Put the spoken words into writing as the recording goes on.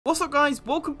What's up guys,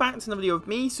 welcome back to another video of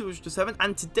me, Silver7,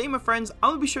 and today my friends, I'm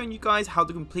going to be showing you guys how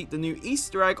to complete the new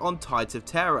Easter egg on Tides of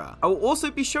Terror. I will also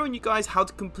be showing you guys how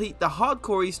to complete the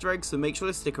hardcore Easter egg, so make sure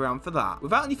to stick around for that.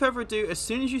 Without any further ado, as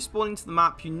soon as you spawn into the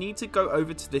map, you need to go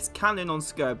over to this Canon on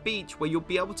Sker Beach where you'll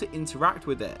be able to interact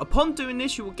with it. Upon doing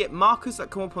this, you will get markers that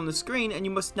come up on the screen and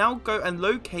you must now go and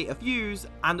locate a fuse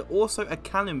and also a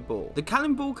cannonball. The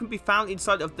cannonball can be found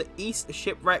inside of the East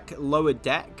Shipwreck lower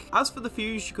deck. As for the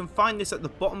fuse, you can find this at the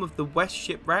bottom of the West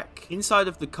Shipwreck inside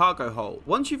of the cargo hold.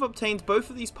 Once you've obtained both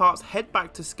of these parts, head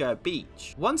back to Sker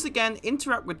Beach. Once again,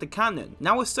 interact with the cannon.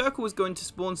 Now a circle is going to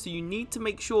spawn, so you need to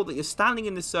make sure that you're standing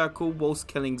in the circle whilst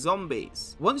killing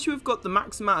zombies. Once you have got the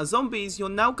max amount of zombies, you're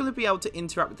now going to be able to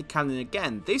interact with the cannon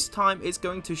again. This time it's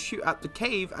going to shoot at the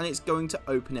cave and it's going to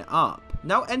open it up.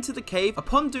 Now enter the cave.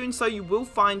 Upon doing so, you will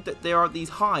find that there are these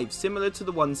hives similar to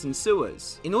the ones in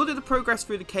sewers. In order to progress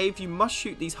through the cave, you must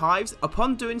shoot these hives.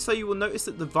 Upon doing so, you will notice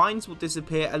that the vines will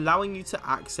disappear, allowing you to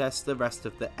access the rest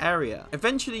of the area.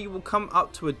 Eventually, you will come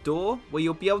up to a door where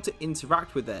you'll be able to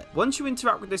interact with it. Once you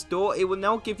interact with this door, it will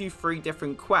now give you 3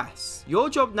 different quests. Your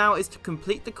job now is to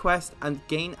complete the quest and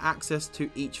gain access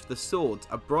to each of the swords: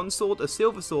 a bronze sword, a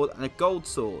silver sword, and a gold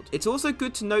sword. It's also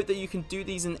good to note that you can do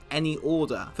these in any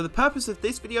order. For the purpose of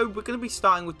this video, we're going to be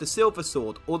starting with the silver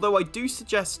sword, although I do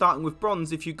suggest starting with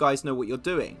bronze if you guys know what you're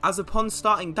doing, as upon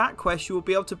starting that quest you will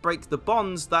be able to break the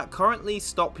bonds that currently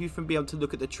stop you from being able to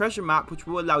look at the treasure map, which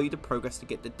will allow you to progress to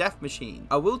get the death machine.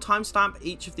 I will timestamp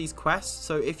each of these quests,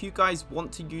 so if you guys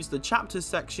want to use the chapters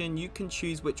section, you can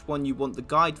choose which one you want the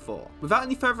guide for. Without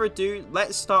any further ado,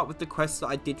 let's start with the quests that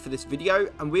I did for this video,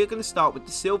 and we are going to start with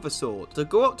the silver sword. So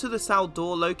go up to the cell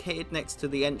door located next to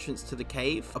the entrance to the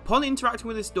cave. Upon interacting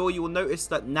with this door, you will notice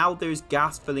that now there is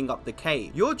gas filling up the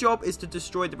cave. Your job is to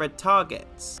destroy the red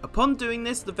targets. Upon doing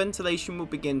this, the ventilation will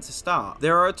begin to start.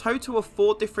 There are a total of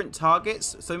 4 different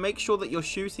targets, so make sure that you're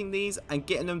shooting these and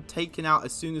getting them taken out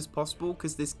as soon as possible,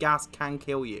 because this gas can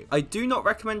kill you. I do not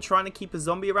recommend trying to keep a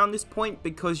zombie around this point,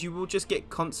 because you will just get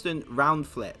constant round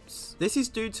flips. This is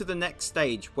due to the next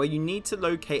stage, where you need to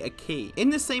locate a key. In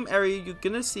the same area, you're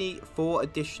gonna see 4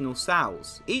 additional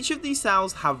cells. Each of these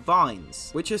cells have vines,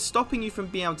 which are stopping you from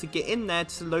being able to get in there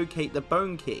to locate the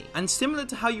bone key. And similar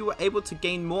to how you were able to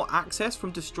gain more access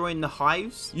from destroying the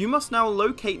hives, you must now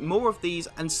locate more of these,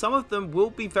 and some of them will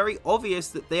be very obvious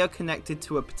that they are connected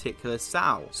to a particular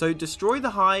cell. So destroy the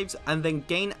hives and then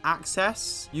gain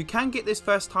access. You can get this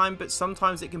first time, but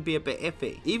sometimes it can be a bit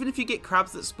iffy. Even if you get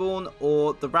crabs that spawn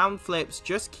or the round flips,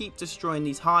 just keep destroying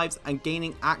these hives and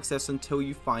gaining access until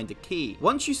you find a key.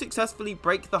 Once you successfully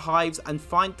break the hives and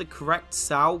find the correct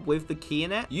cell with the key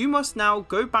in it, you must now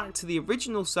go back to the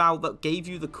original cell that gave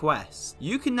you the quest.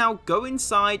 You can now go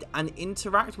inside and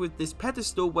interact with this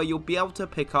pedestal where you'll be able to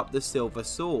pick up the silver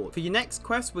sword. For your next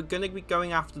quest, we're going to be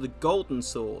going after the golden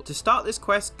sword. To start this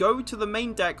quest, go to the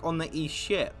main deck on the east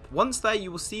ship. Once there,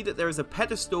 you will see that there is a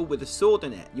pedestal with a sword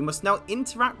in it. You must now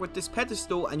interact with this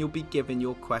pedestal and you'll be given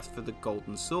your quest for the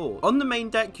golden sword. On the main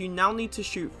deck, you now need to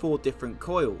shoot 4 different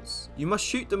coils. You must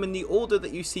shoot them in the order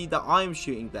that you see that I am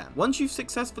shooting them. Once you've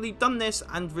successfully done this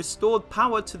and restored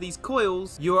power to these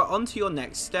coils, you are on to your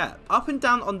next step. Up and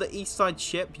down on the east side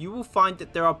ship, you will find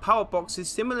that there are power boxes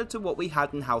similar to what we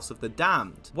had in House of the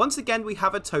Damned. Once again, we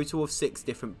have a total of 6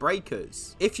 different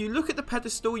breakers. If you look at the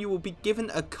pedestal, you will be given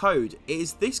a code. It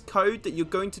is this code that you're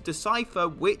going to decipher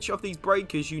which of these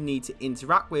breakers you need to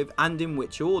interact with and in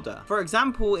which order. For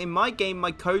example, in my game,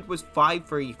 my code was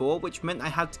 534, which meant I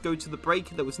had to go to the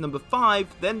breaker that was number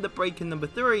 5, then the breaker number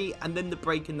 3, and then the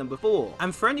breaker number 4.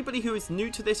 And for anybody who is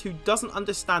new to this, who doesn't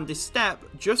understand this step,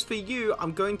 just for you,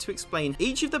 I'm going to explain.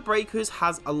 Each of the breakers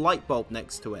has a light bulb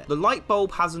next to it. The light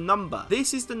bulb has a number.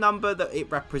 This is the number that it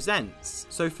represents.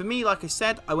 So for me, like I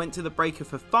said, I went to the breaker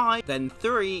for 5, then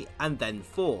 3, and then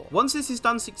 4. Once this is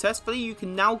done successfully, you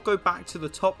can now go back to the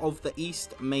top of the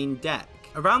east main deck.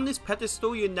 Around this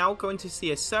pedestal, you're now going to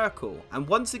see a circle, and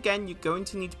once again you're going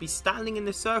to need to be standing in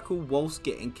the circle whilst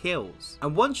getting kills.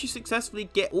 And once you successfully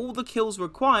get all the kills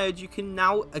required, you can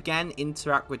now again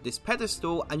interact with this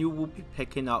pedestal and you will be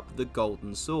picking up the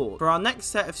golden sword. For our next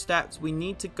set of steps, we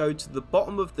need to go to the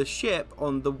bottom of the ship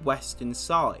on the western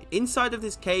side. Inside of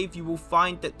this cave, you will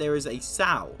find that there is a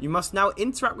cell. You must now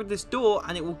interact with this door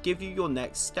and it will give you your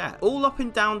next step. All up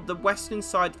and down the western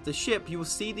side of the ship, you will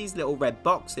see these little red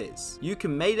boxes. You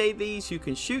can melee these, you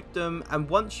can shoot them, and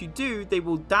once you do, they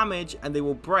will damage and they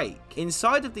will break.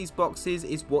 Inside of these boxes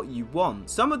is what you want.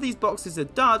 Some of these boxes are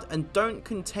dud and don't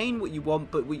contain what you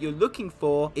want, but what you're looking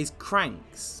for is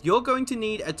cranks. You're going to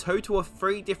need a total of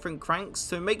 3 different cranks,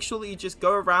 so make sure that you just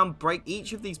go around, break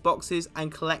each of these boxes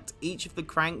and collect each of the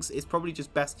cranks. It's probably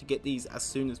just best to get these as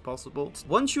soon as possible.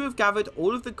 Once you have gathered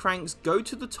all of the cranks, go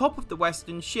to the top of the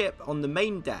western ship on the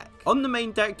main deck. On the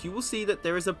main deck, you will see that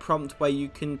there is a prompt where you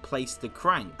can place the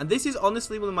crank, and this is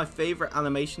honestly one of my favorite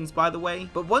animations, by the way.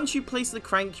 But once you place the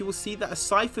crank, you will see that a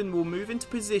siphon will move into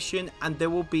position and there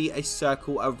will be a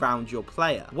circle around your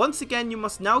player. Once again, you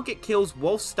must now get kills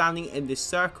while standing in this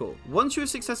circle. Once you have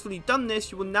successfully done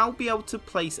this, you will now be able to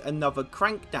place another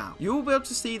crank down. You will be able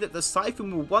to see that the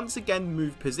siphon will once again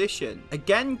move position.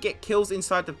 Again, get kills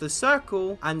inside of the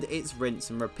circle, and it's rinse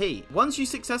and repeat. Once you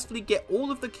successfully get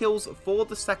all of the kills for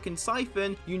the second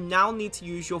siphon, you now need to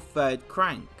use your third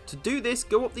crank. To do this,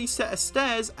 go up these set of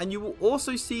stairs, and you will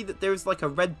also see that there is like a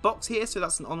red box here, so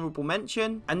that's an honourable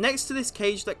mention. And next to this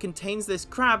cage that contains this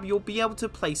crab, you'll be able to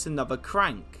place another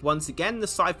crank. Once again, the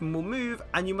siphon will move,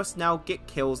 and you must now get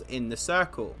kills in the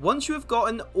circle. Once you have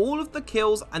gotten all of the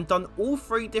kills and done all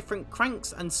 3 different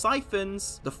cranks and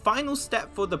siphons, the final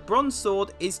step for the bronze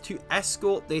sword is to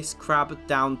escort this crab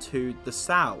down to the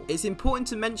cell. It's important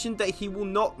to mention that he will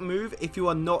not move if you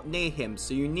are not near him,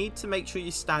 so you need to make sure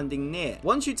you're standing near.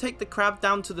 Once you take the crab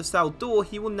down to the cell door,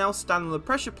 he will now stand on the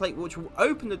pressure plate, which will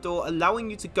open the door, allowing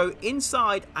you to go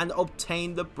inside and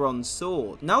obtain the bronze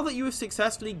sword. Now that you have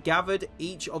successfully gathered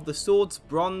each of the swords,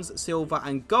 bronze, silver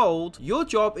and gold, your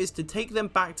job is to take them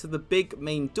back to the big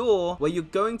main door where you're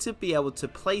going to be able to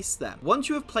place them. Once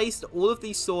you have placed all of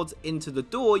these swords into the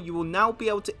door, you will now be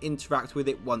able to interact with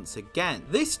it once again.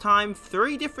 This time,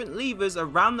 3 different levers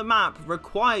around the map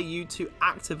require you to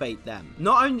activate them.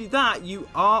 Not only that, you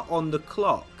are on the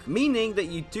clock, meaning that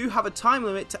you do have a time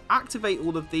limit to activate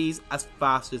all of these as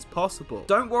fast as possible.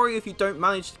 Don't worry if you don't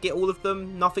manage to get all of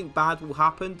them, nothing bad will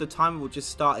happen. The timer will just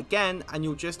start again and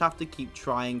you'll just have to keep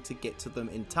trying to get to them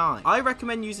in time. I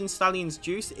recommend using Stallion's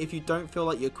Juice if you don't feel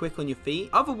like you're quick on your feet.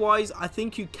 Otherwise, I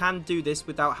think you can do this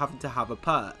without having to have a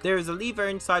perk. There is a lever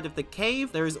inside of the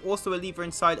cave, there is also a lever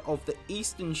inside of the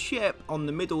eastern ship on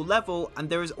the middle level, and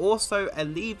there is also a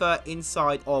lever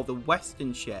inside of the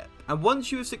western ship. And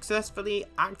once you have successfully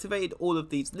activated all of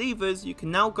these levers, you can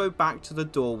now go back to the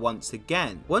door once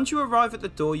again. Once you arrive at the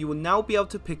door, you will now be able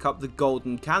to pick up the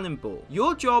golden cannonball.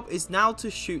 Your job is now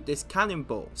to shoot this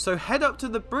cannonball. So head up to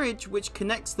the bridge which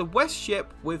connects the west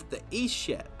ship with the east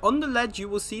ship. On the ledge, you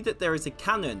will see that there is a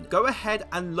cannon. Go ahead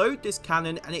and load this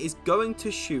cannon and it is going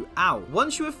to shoot out.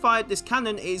 Once you have fired this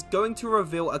cannon, it is going to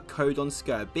reveal a code on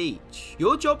Sker Beach.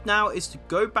 Your job now is to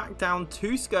go back down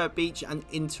to Sker Beach and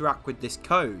interact with this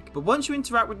code. But once you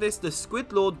interact with this, the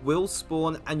Squid Lord will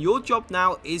spawn, and your job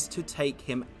now is to take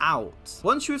him out.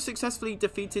 Once you have successfully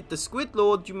defeated the Squid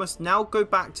Lord, you must now go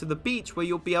back to the beach where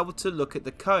you'll be able to look at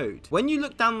the code. When you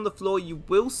look down on the floor, you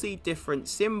will see different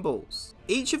symbols.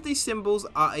 Each of these symbols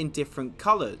are in different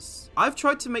colours. I've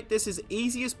tried to make this as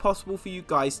easy as possible for you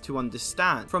guys to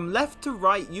understand. From left to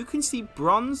right, you can see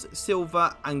bronze,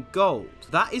 silver and gold.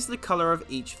 That is the colour of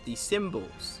each of these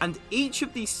symbols. And each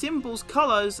of these symbols'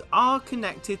 colours are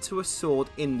connected to a sword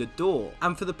in the door.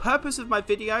 And for the purpose of my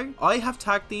video, I have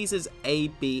tagged these as A,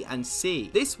 B and C.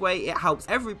 This way it helps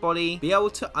everybody be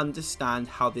able to understand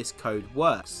how this code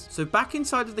works. So back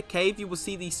inside of the cave, you will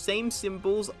see these same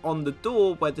symbols on the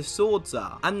door where the swords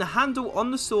are, and the handle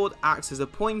on the sword acts as a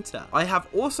pointer. I have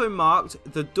also marked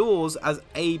the doors as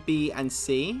A, B and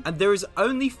C, and there is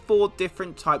only 4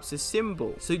 different types of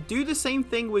symbols. So do the same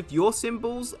thing with your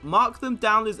symbols, mark them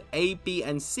down as A, B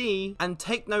and C, and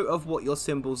take note of what your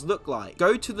symbols look like.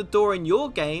 Go to the door in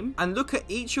your game and look at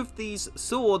each of these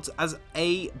swords as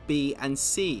A, B and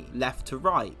C, left to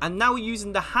right. And now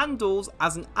using the handles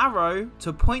as an arrow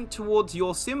to point towards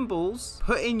your symbols,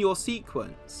 put in your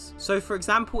sequence. So for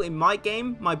example, in my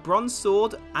game, my bronze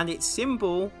sword and its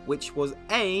symbol, which was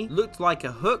A, looked like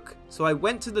a hook. So I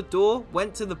went to the door,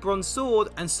 went to the bronze sword,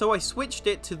 and so I switched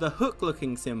it to the hook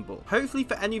looking symbol. Hopefully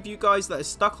for any of you guys that are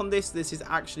stuck on this is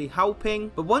actually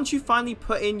helping. But once you finally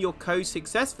put in your code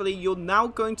successfully, you're now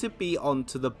going to be on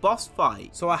to the boss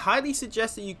fight. So I highly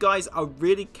suggest that you guys are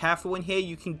really careful in here.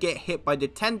 You can get hit by the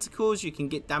tentacles, you can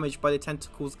get damaged by the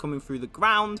tentacles coming through the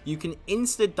ground, you can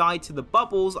insta die to the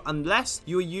bubbles unless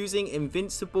you're using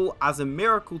invincible as a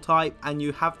miracle type and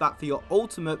you have that for your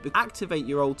ultimate. Activate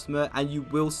your ultimate and you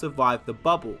will survive survive the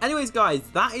bubble. Anyways guys,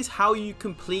 that is how you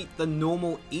complete the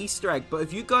normal Easter egg, but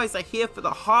if you guys are here for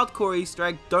the hardcore Easter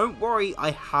egg, don't worry,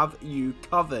 I have you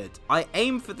covered. I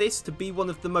aim for this to be one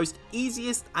of the most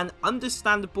easiest and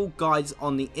understandable guides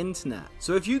on the internet.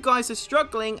 So if you guys are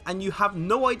struggling and you have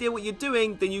no idea what you're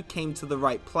doing, then you came to the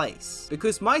right place.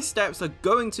 Because my steps are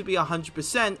going to be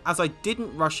 100% as I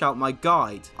didn't rush out my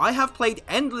guide. I have played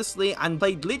endlessly and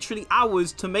played literally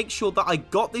hours to make sure that I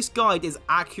got this guide as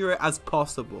accurate as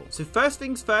possible. So first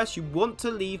things first, you want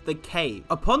to leave the cave.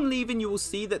 Upon leaving, you will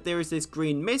see that there is this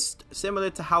green mist similar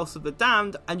to House of the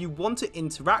Damned, and you want to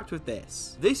interact with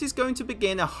this. This is going to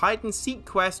begin a hide and seek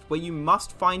quest where you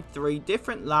must find 3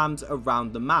 different lambs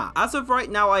around the map. As of right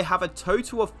now, I have a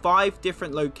total of 5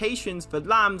 different locations for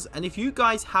lambs, and if you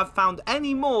guys have found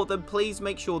any more, then please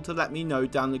make sure to let me know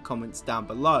down in the comments down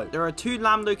below. There are 2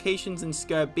 lamb locations in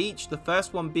Sker Beach, the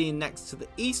first one being next to the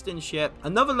eastern ship.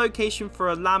 Another location for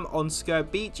a lamb on Sker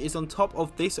Beach is on top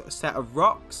of this set of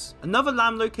rocks. Another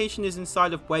lamb location is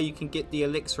inside of where you can get the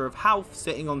elixir of health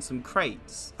sitting on some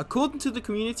crates. According to the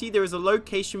community, there is a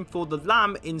location for the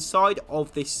lamb inside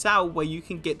of this cell where you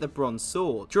can get the bronze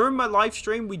sword. During my live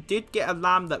stream, we did get a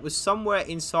lamb that was somewhere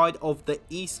inside of the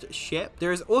east ship.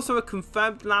 There is also a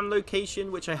confirmed lamb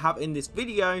location which I have in this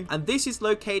video, and this is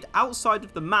located outside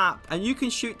of the map, and you can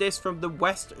shoot this from the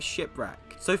west shipwreck.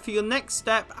 So for your next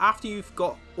step, after you've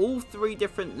got all 3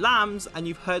 different lambs and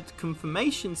you've heard the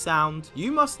confirmation sound,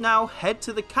 you must now head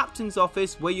to the captain's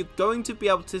office where you're going to be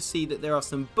able to see that there are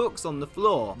some books on the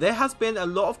floor. There has been a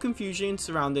lot of confusion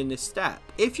surrounding this step.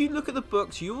 If you look at the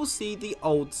books, you will see the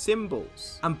old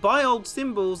symbols. And by old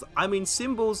symbols, I mean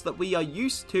symbols that we are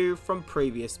used to from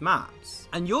previous maps.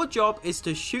 And your job is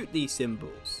to shoot these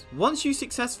symbols. Once you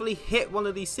successfully hit one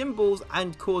of these symbols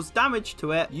and cause damage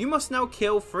to it, you must now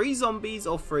kill 3 zombies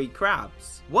or 3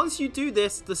 crabs. Once you do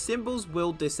this, the symbols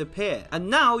will disappear, and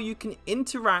now you can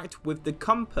interact with the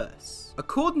compass.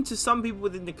 According to some people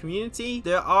within the community,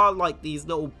 there are like these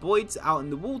little voids out in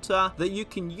the water that you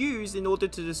can use in order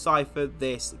to decipher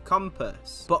this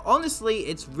compass. But honestly,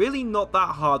 it's really not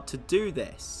that hard to do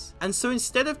this. And so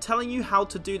instead of telling you how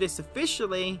to do this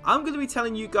officially, I'm going to be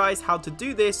telling you guys how to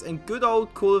do this in good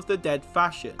old Call of the Dead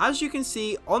fashion. As you can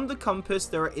see on the compass,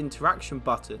 there are interaction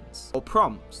buttons or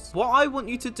prompts. What I want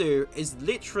you to do is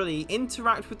literally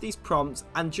interact with these prompts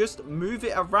and just move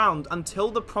it around until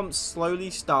the prompts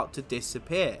slowly start to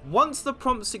disappear. Once the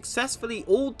prompts successfully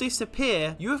all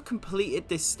disappear, you have completed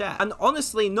this step. And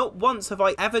honestly, not once have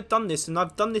I ever done this, and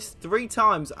I've done this 3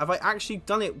 times. Have I actually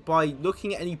done it by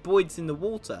looking at any voids in the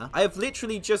water? I have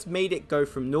literally just made it go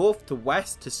from north to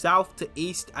west to south to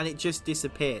east, and it just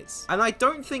disappears. And I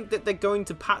don't think that they're going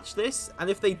to patch this, and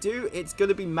if they do, it's going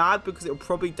to be mad because it'll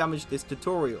probably damage this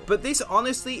tutorial. But this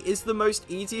honestly is the most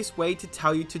easiest way to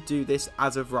tell you to do this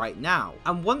as of right now.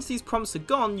 And once these prompts are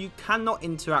gone, you cannot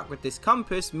interact with this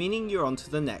compass, meaning you're on to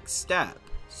the next step.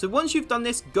 So once you've done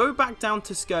this, go back down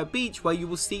to Sker Beach where you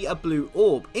will see a blue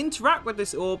orb. Interact with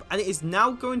this orb and it is now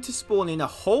going to spawn in a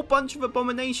whole bunch of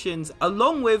abominations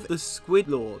along with the Squid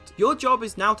Lord. Your job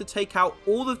is now to take out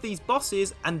all of these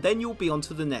bosses and then you'll be on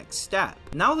to the next step.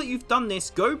 Now that you've done this,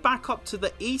 go back up to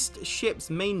the east ship's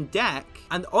main deck,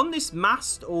 and on this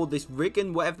mast or this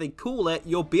rigging, whatever they call it,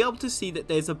 you'll be able to see that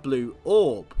there's a blue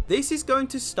orb. This is going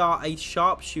to start a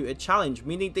sharpshooter challenge,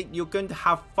 meaning that you're going to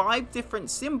have 5 different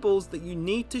symbols that you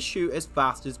need to shoot as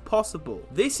fast as possible.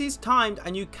 This is timed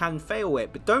and you can fail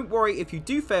it, but don't worry if you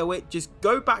do fail it, just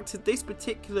go back to this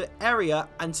particular area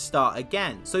and start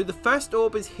again. So the first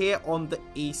orb is here on the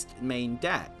east main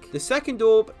deck. The second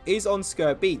orb is on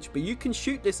Sker Beach, but you can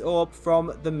shoot this orb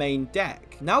from the main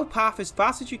deck. Now path as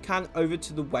fast as you can over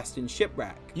to the western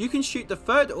shipwreck. You can shoot the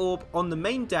third orb on the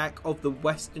main deck of the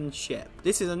western ship.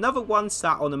 This is another one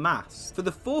sat on a mast. For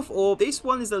the fourth orb, this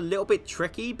one is a little bit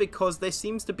tricky because there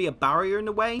seems to be a barrier in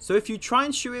the way. So if you try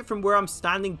and shoot it from where I'm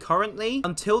standing currently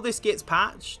until this gets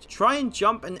patched, try and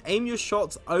jump and aim your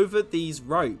shots over these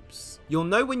ropes. You'll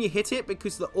know when you hit it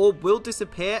because the orb will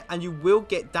disappear and you will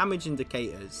get damage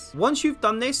indicators. Once you've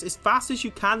done this, as fast as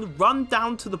you can, run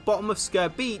down to the bottom of Sker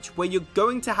Beach where you're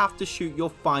going to have to shoot your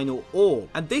final orb.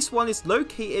 And this one is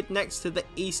located next to the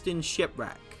eastern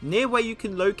shipwreck, near where you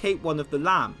can locate one of the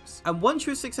lambs. And once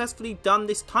you've successfully done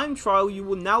this time trial, you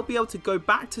will now be able to go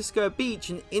back to Sker Beach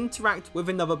and interact with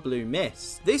another blue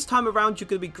mist. This time around, you're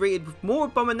going to be greeted with more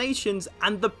abominations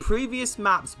and the previous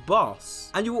map's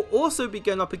boss. And you will also be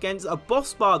going up against a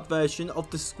boss bard version of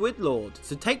the Squid Lord.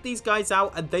 So take these guys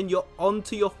out and then you're on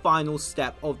to your final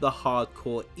step of the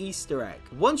hardcore Easter egg.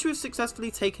 Once you have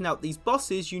successfully taken out these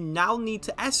bosses, you now need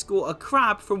to escort a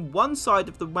crab from one side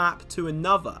of the map to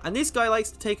another. And this guy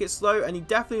likes to take take it slow, and he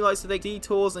definitely likes to take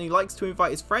detours, and he likes to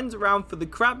invite his friends around for the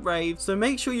crab rave. So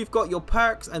make sure you've got your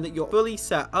perks and that you're fully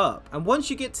set up. And once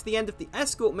you get to the end of the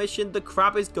escort mission, the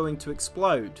crab is going to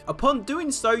explode. Upon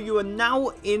doing so, you are now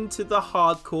into the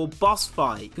hardcore boss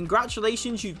fight.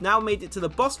 Congratulations, you've now made it to the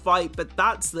boss fight, but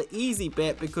that's the easy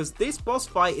bit because this boss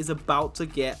fight is about to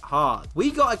get hard.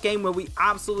 We got a game where we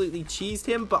absolutely cheesed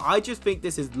him, but I just think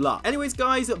this is luck. Anyways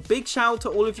guys, a big shout out to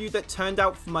all of you that turned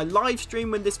out for my live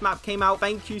stream when this map came out.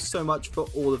 Thank you so much for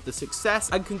all of the success,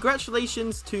 and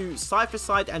congratulations to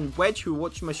Cypherside and Wedge who were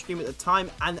watching my stream at the time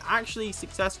and actually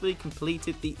successfully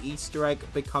completed the Easter egg,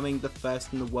 becoming the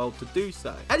first in the world to do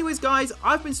so. Anyways guys,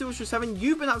 I've been Silver7,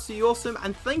 you've been absolutely awesome,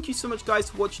 and thank you so much guys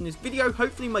for watching this video.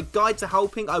 Hopefully my guides are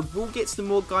helping. I will get some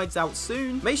more guides out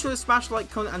soon. Make sure to smash like,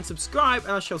 comment and subscribe,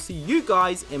 and I shall see you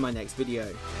guys in my next video.